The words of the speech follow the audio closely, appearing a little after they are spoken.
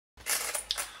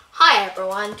Hi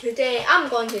everyone, today I'm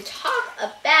going to talk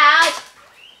about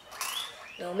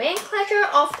nomenclature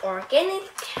of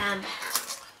organic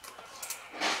compounds.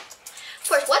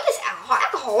 First, what is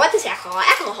alcohol? What is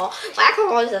alcohol?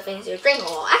 Alcohol is the things you drink.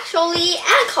 Actually,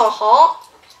 alcohol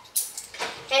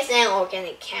is an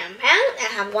organic compound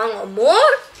that have one or more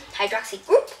hydroxy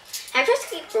group.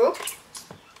 Hydroxy group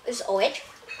is OH.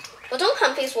 But don't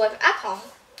confuse with alcohol,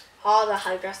 the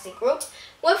hydroxy group,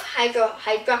 with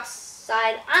hydroxide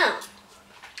ion.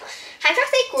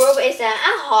 Hydroxy group is an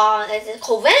alcohol that is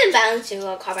covalent bound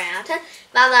to a carbon atom,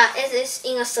 but it is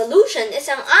in a solution. It's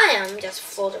an ion just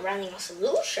float around in a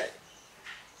solution.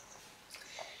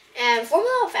 And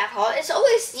formula of alcohol is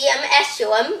always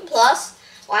CmH2n plus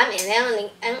 1 and then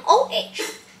link NOH.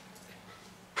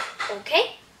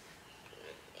 Okay?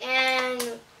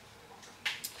 And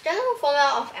general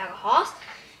formula of alcohols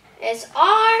is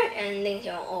R and linked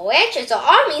to OH. So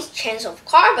R means chance of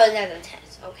carbon as a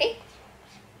test. Okay?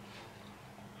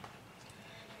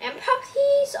 And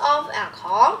properties of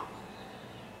alcohol.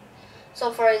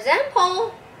 So for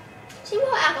example,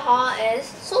 simple alcohol is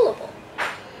soluble,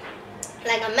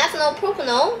 like a methanol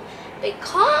propanol,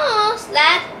 because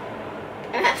that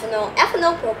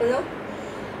ethanol propanol.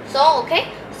 So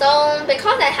so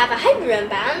because they have a hydrogen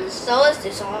bond, so it's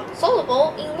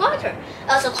soluble in water.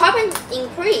 As the carbon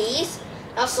increase,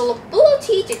 the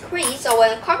solubility decrease. So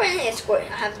when carbon has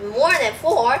more than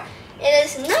 4, it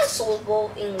is not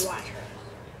soluble in water.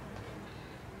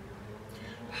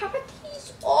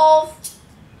 Properties of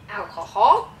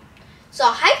alcohol. So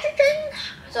hydrogen,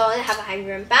 so they have a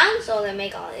hydrogen bond, so they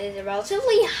make a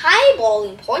relatively high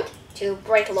boiling point to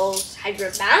break those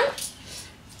hydrogen bonds.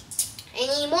 And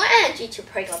need more energy to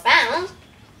break a bond,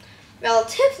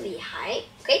 relatively high.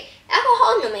 Okay,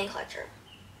 alcohol nomenclature.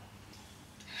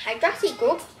 Hydroxy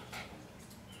group.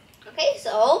 Okay,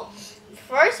 so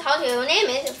first, how to name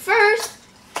it? First,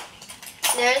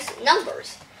 there's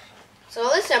numbers. So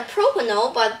this is a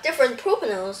propanol, but different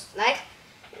propanols, like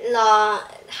the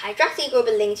hydroxy group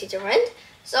is linked to different.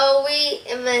 So if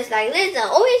it's like this, the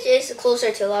OH is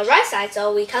closer to the right side,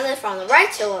 so we count it from the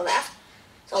right to the left.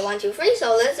 So 1, 2, 3.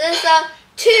 So this is a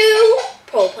 2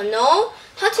 propanol.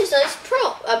 How to say it's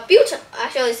butanol?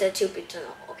 Actually, it's a 2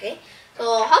 butanol. Okay.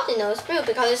 So how do you know it's but?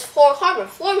 Because it's 4 carbon.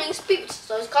 4 means but,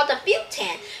 so it's called a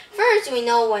butane. First, we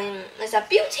know when it's a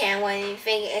butane when we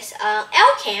think it's an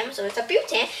alkane, so it's a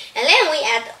butane, and then we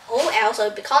add OL, so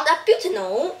it becomes a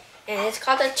butanol, and it's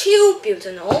called a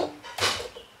 2-butanol.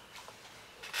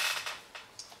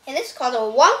 And it's called a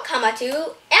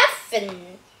 1,2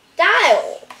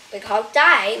 ethanediol, because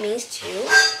di means 2.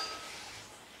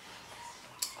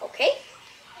 Okay.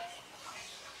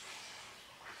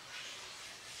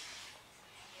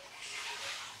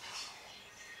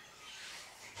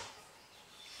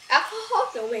 Alcohol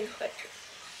nomenclature.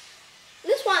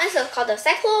 This one is called the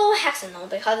cyclohexanol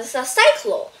because it's a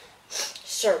cyclo.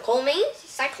 Circle means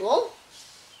cyclo.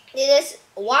 It is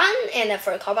 1 and the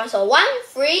first carbon, so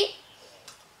 1,3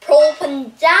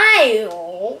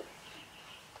 propanediol.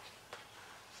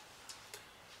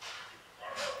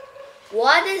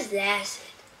 What is acid?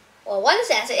 Well, what is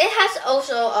acid? It has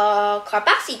also a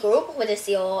carboxy group with a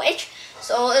COOH.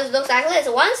 So it looks like this.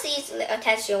 One C is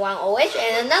attached to one OH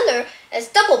and another is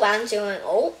double bound to an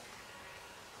O.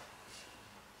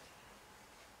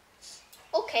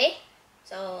 Okay,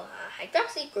 so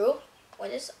hydroxy group, what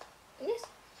is this?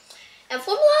 And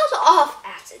formulas of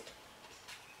acid.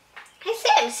 I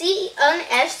said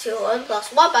CnH2n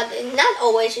plus 1, but it's not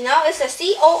OH now, it's a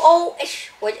COOH,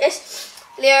 which is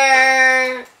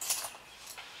their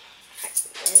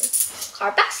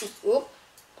carboxy group,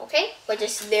 okay, which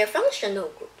is their functional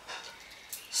group.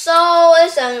 So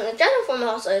it's a general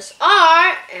formula also is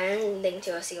R and linked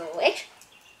to a COOH.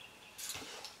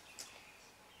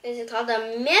 This is called a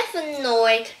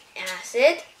methanoic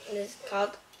acid. This is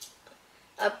called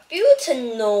a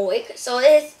butanoic. So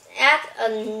it's at a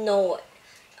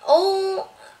NOIC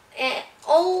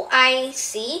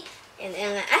and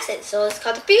then an acid. So it's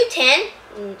called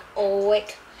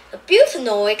butanoic. A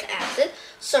butanoic acid.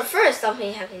 So first, something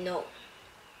you have to know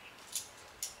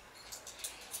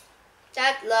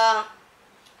that the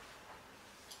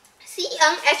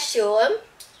CnH2n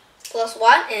plus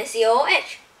 1 and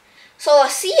COH. So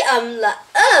the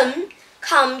M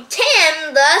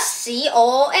contain the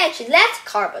COH, that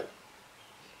carbon.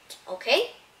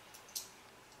 Okay.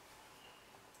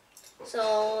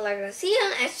 So like the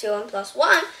CnH2n plus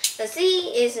 1, the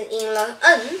C is in the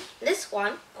N, this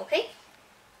one. Okay.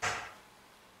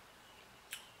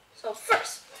 So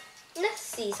first, let's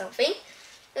see something.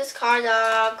 This is called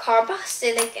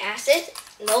carboxylic acid.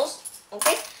 Those,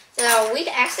 okay. There are weak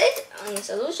acid in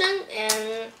solution,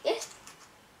 and yes,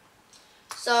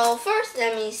 So first,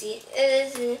 let me see.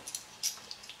 It is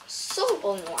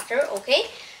soluble in water. Okay.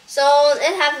 So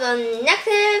it has a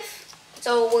negative.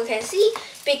 So we can see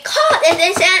because it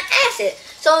is an acid.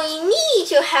 So you need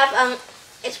to have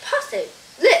its positive.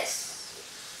 This.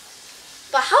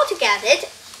 But how to get it?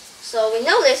 So we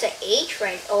know there's an H,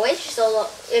 right? OH. So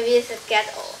if you get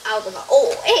out of the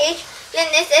OH, then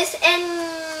this is an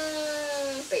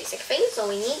basic thing. So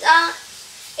we need a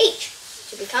H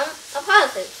to become a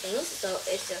positive thing. So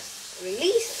it's just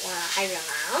release one hydrogen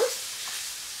ions.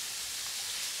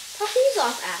 Properties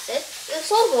of acid is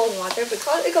soluble in water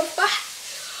because it goes back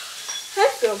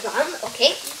hydrogen bond.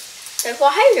 Okay.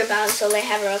 Therefore hydrogen bonds, so they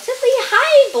have a relatively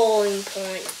high boiling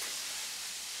point.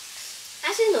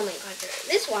 Acid nomenclature.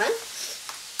 This one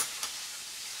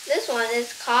is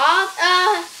called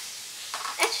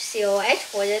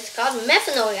HCOH, which is called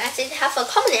methanoic acid. It has a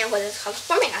common name, which is called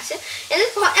formic acid, and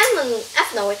it's called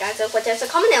ethanoic acid, which is a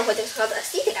common name, which is called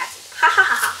acetic acid. Ha ha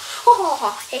ha ha! Ho ho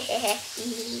ho! He he he!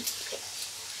 Okay.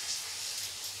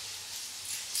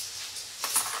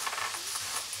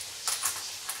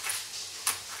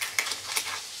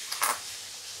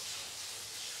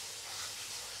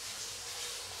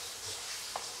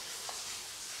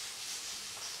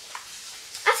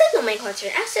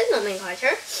 Acid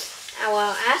nomenclature.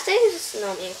 Well, acid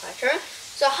nomenclature.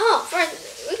 So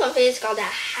first we can it's called the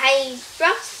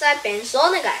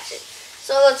hydroxybenzonic acid.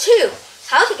 So the two,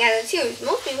 how to get the two?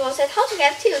 Most people said how to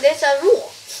get two. There's a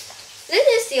rule. This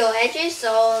is COH,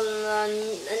 so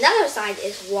another side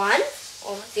is 1,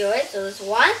 or COH, so it's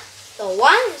 1. So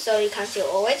 1, so you can see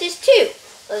OH is 2.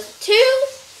 So it's 2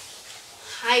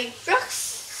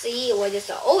 hydroxy, which is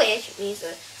the OH, means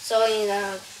so in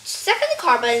the second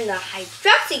carbon in the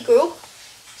hydroxy group,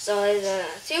 so it's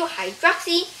 2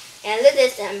 hydroxy, and this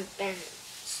is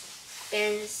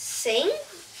benzene.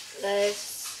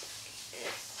 This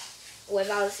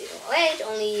without COH,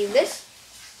 only this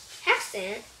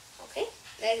hexane. Okay,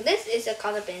 like this is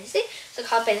called benzene. So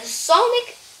called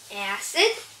benzonic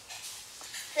acid.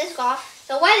 This is called.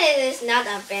 So why it is not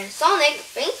a benzonic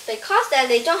thing? Because that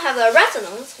they don't have a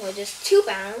resonance, which is 2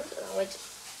 bonds, which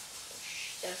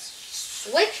just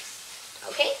switch.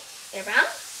 Okay, they're bound.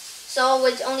 So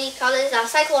which only called it a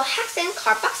cyclohexane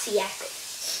carboxy acid.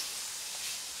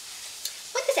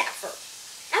 What is ether?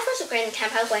 Ether is a gradient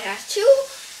compound which has 2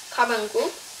 carbon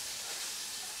groups.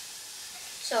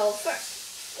 So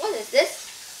first, what is this?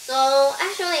 So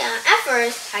actually, ether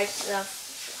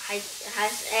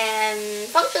has a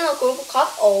functional group called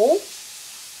O.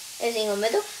 Is in the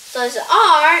middle. So it's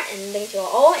R and linked to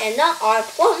O, and then R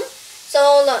plum.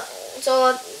 So the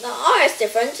R is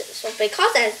different. So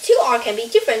because that 2R can be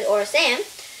different or same.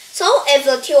 So if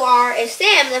the 2R is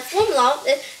same, the formula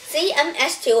is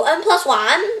CmH2n plus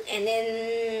 1, and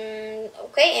then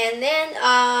okay, and then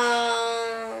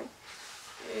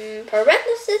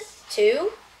parenthesis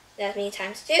 2. That means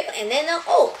times 2, and then the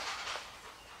O.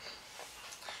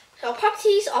 So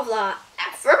properties of the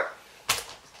ether.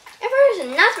 Ether is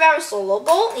not very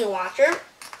soluble in water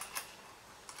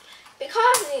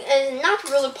because it is not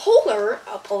really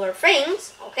polar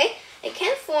things. Okay, it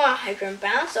can form a hydrogen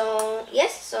bond. So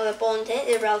yes, so the boiling point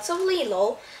is relatively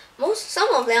low.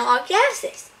 Some of them are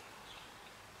gases.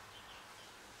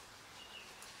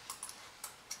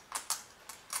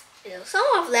 Some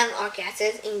of them are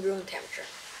gases in room temperature.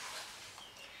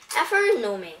 Ether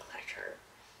nomenclature.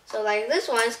 So like this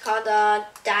one is called the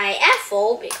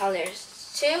diethyl because there's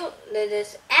 2. This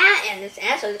is A and this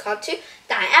N, so it's called 2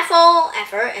 diethyl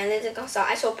ether, and this is called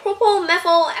isopropyl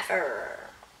methyl ether.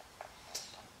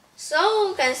 So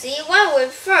you can see when we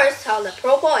first have the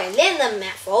propyl and then the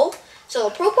methyl. So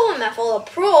the propyl and methyl, the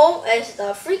pro is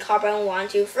the 3 carbon 1,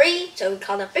 2, 3. So we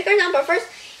call the bigger number first,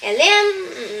 and then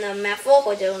the methyl,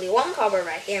 which is only 1 carbon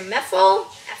right here, methyl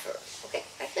ether. Okay,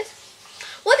 like this.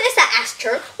 What is the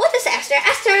ester? What is ester?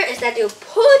 Ester is that you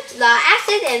put the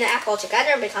acid and the alcohol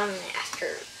together and become an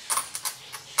ester.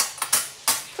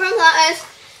 Formula is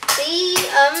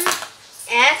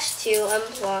CmH2n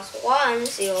plus 1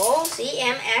 CO,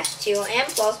 CmH2n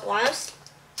plus 1.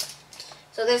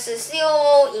 So this is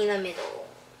CO in the middle.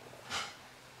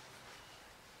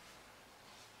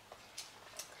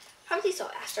 Properties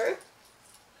of ester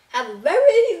have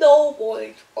very low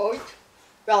boiling point.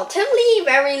 Relatively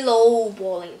very low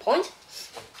boiling point.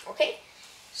 Okay,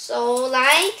 so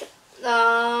like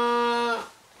the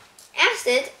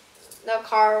acid, the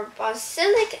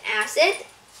carboxylic acid.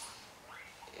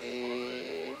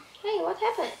 Hey, what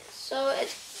happened? So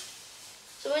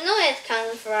we know it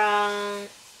comes from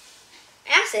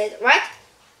acid, right?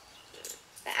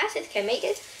 The acid can make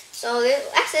it. So this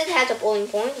acid has a boiling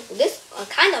point. This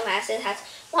kind of acid has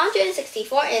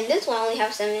 164, and this one only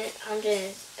have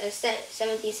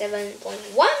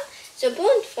 777.1. So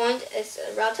boiling point is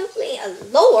relatively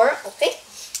lower. Okay.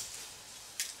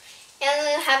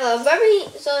 And have a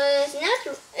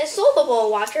it's soluble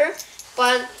water,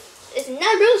 but it's not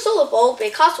really soluble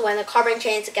because when the carbon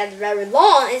chains get very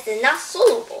long, it's not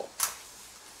soluble.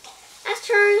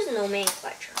 Esters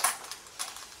nomenclature.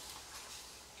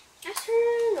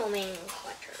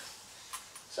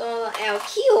 So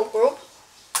alkyl group.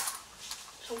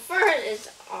 So first is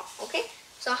okay.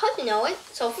 So how to know it?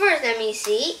 So first, let me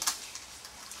see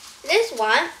this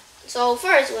one. So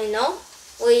first we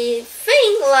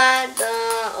think that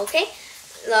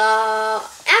the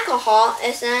alcohol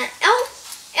is an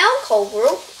alkyl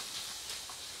group,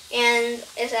 and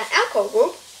it's an alkyl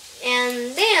group,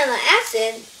 and then the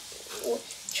acid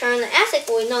turn the acid.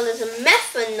 We know this is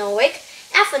methanoic.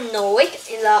 Ethanoic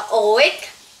is the oic,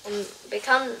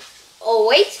 become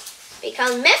OH,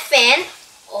 become methane,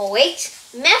 OH,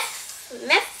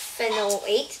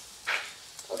 methanoate.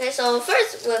 Okay, so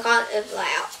first we call it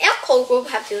alcohol group.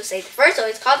 Have to say it first. So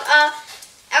it's called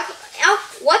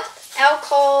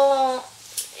alcohol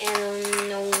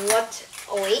and what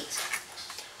OH.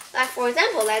 Like for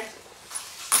example, let's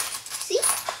see.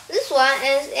 This one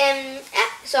is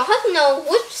so how to know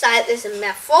which side is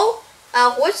methyl,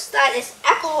 which side is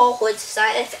alcohol, which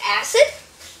side is acid?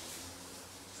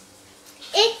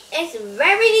 It is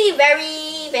very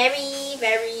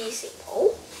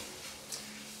simple.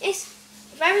 It's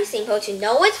very simple to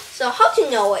know it. So how to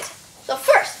know it? So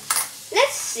first,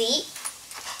 let's see.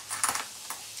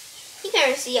 You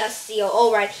can see a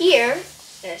COO right here.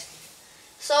 Yes.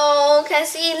 So you can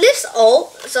see this O.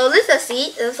 So this is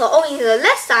C. So O is the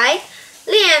left side.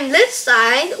 Then this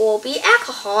side will be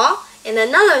alcohol, and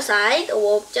another side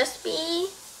will just be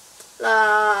the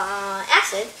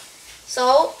acid.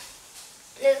 So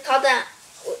it's called the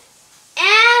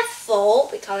ethyl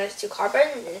because it's two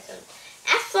carbon. It's an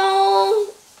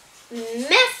ethyl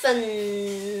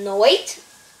methanoate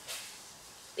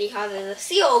because the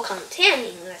CO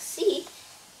containing the C.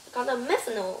 It's called the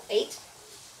methanoate.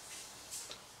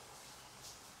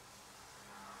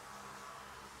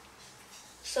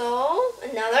 So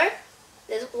another,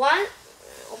 this one,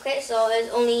 okay, so it's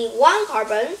only one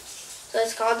carbon, so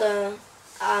it's called the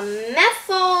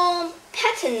methyl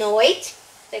pentanoate.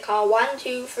 They call 1,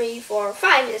 2, 3, 4,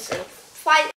 5. It's a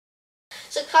 5.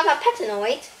 So it's called a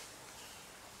pentanoate.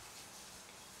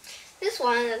 This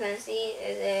one you can see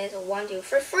is 1, 2,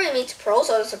 3. 3 means pro,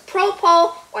 so it's a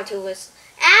propyl. 1, 2 is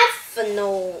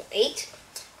ethanoate.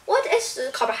 What is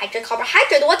carbohydrate?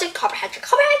 Carbohydrate. What is carbohydrate?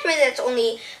 Carbohydrate is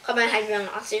only carbohydrate and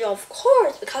oxygen, of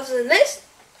course, because of this.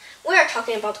 We are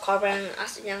talking about carbon,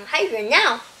 oxygen, and hydrogen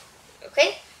now.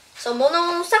 Okay. So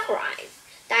monosaccharide,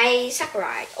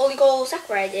 disaccharide,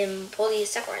 oligosaccharide, and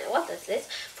polysaccharide. What is this?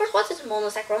 First, what is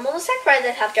monosaccharide? Monosaccharide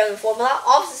that have general formula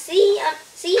of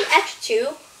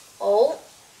CH2O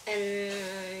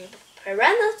and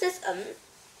parenthesis M.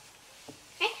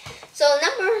 Okay. So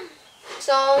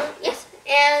yes.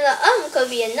 And the could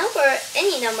be a number,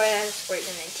 any number that's greater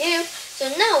than 2. So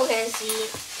now we can see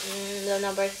the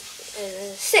number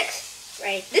 6,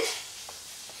 right? This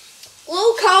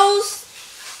glucose,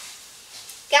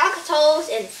 galactose,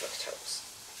 and fructose.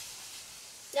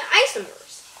 The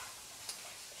isomers.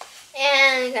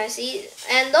 And you can see,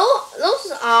 and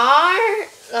those are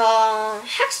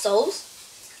hexose.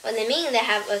 What they mean, they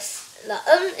have the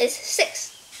M is 6.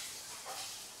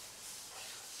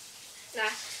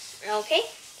 Okay,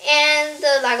 and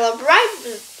like the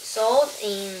ribosome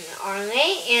in RNA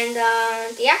and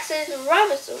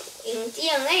deoxyribosome in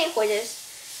DNA, which is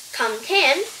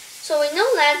contain. So we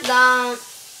know that the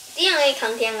DNA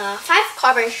contains 5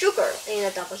 carbon sugars in the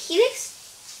double helix.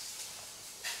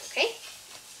 Okay.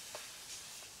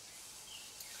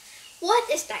 What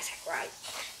is disaccharide?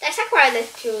 Disaccharide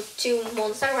is two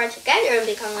monosaccharides together and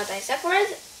become a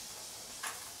disaccharide.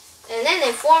 And then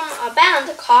they form a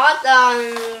band called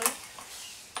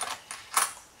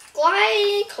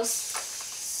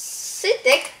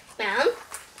glycosidic band.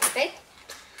 Okay,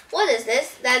 what is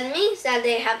this? That means that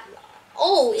they have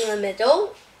O in the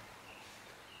middle.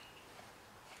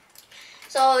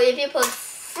 So if you put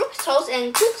fructose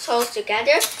and glucose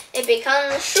together, it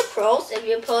becomes sucrose. If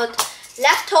you put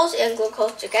lactose and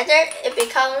glucose together, it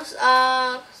becomes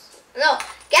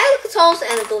galactose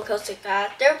and glucose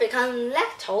together become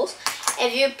lactose.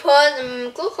 If you put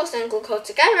glucose and glucose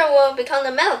together, it will become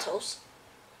the maltose.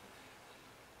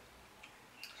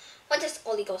 What is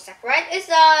oligosaccharide? It's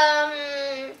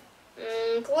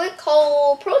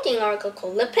glycoprotein or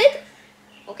glycolipid.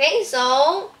 Okay,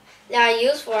 so They are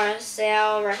used for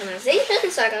cell recognition.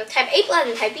 So like type A blood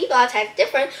and type B blood type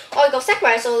different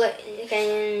oligosaccharides. So you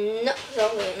can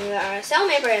cell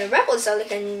member and red blood cell.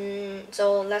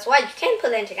 So that's why you can't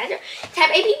put them together.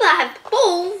 Type AB blood have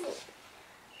both,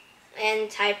 and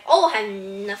type O have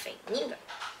nothing neither.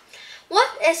 What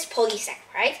is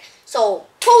polysaccharide? So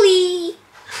polysaccharide.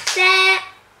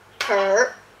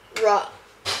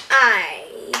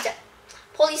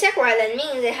 Polysaccharide, that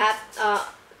means they have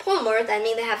polymers, that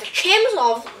means they have the chance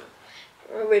of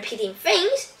repeating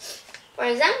things. For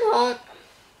example,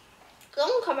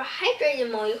 lone carbohydrate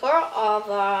molecule of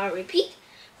repeat.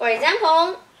 For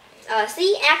example,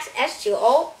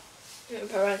 CXH2O,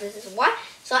 parenthesis 1.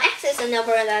 So X is a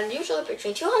number that usually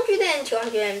between 200 and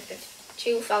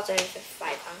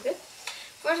 2,500.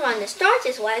 First one, the starch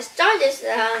is what? Starch is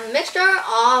a mixture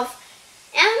of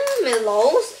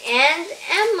amylose and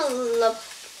amylopectin.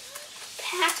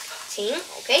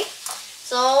 Okay,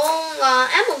 so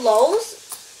amylose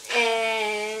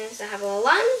is have a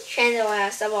long chain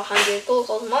of several hundred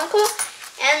glucose molecules,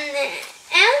 and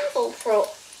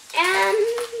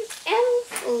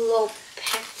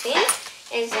amylopectin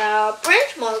is a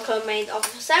branch molecule made of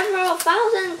several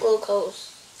thousand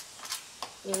glucose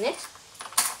units.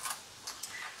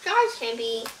 Starch can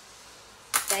be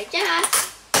digest,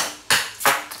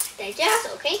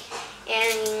 okay,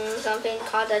 and something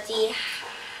called the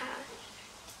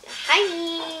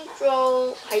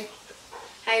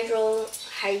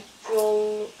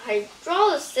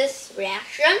hydrolysis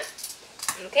reaction,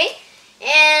 okay,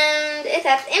 and it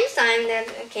has enzyme that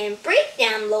can break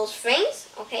down those things,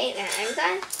 okay, that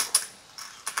enzyme.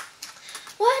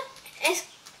 What is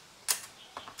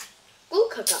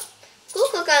glucagon?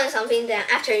 Glucagon is something that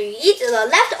after you eat the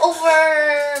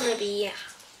leftover, maybe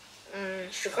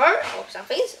sugar or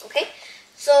something, okay,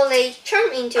 so they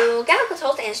turn into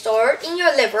glucose and stored in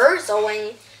your liver. So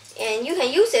and you can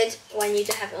use it when you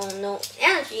have no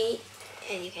energy,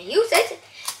 and you can use it.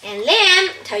 And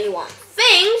then tell you one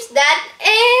thing that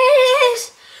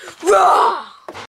is raw.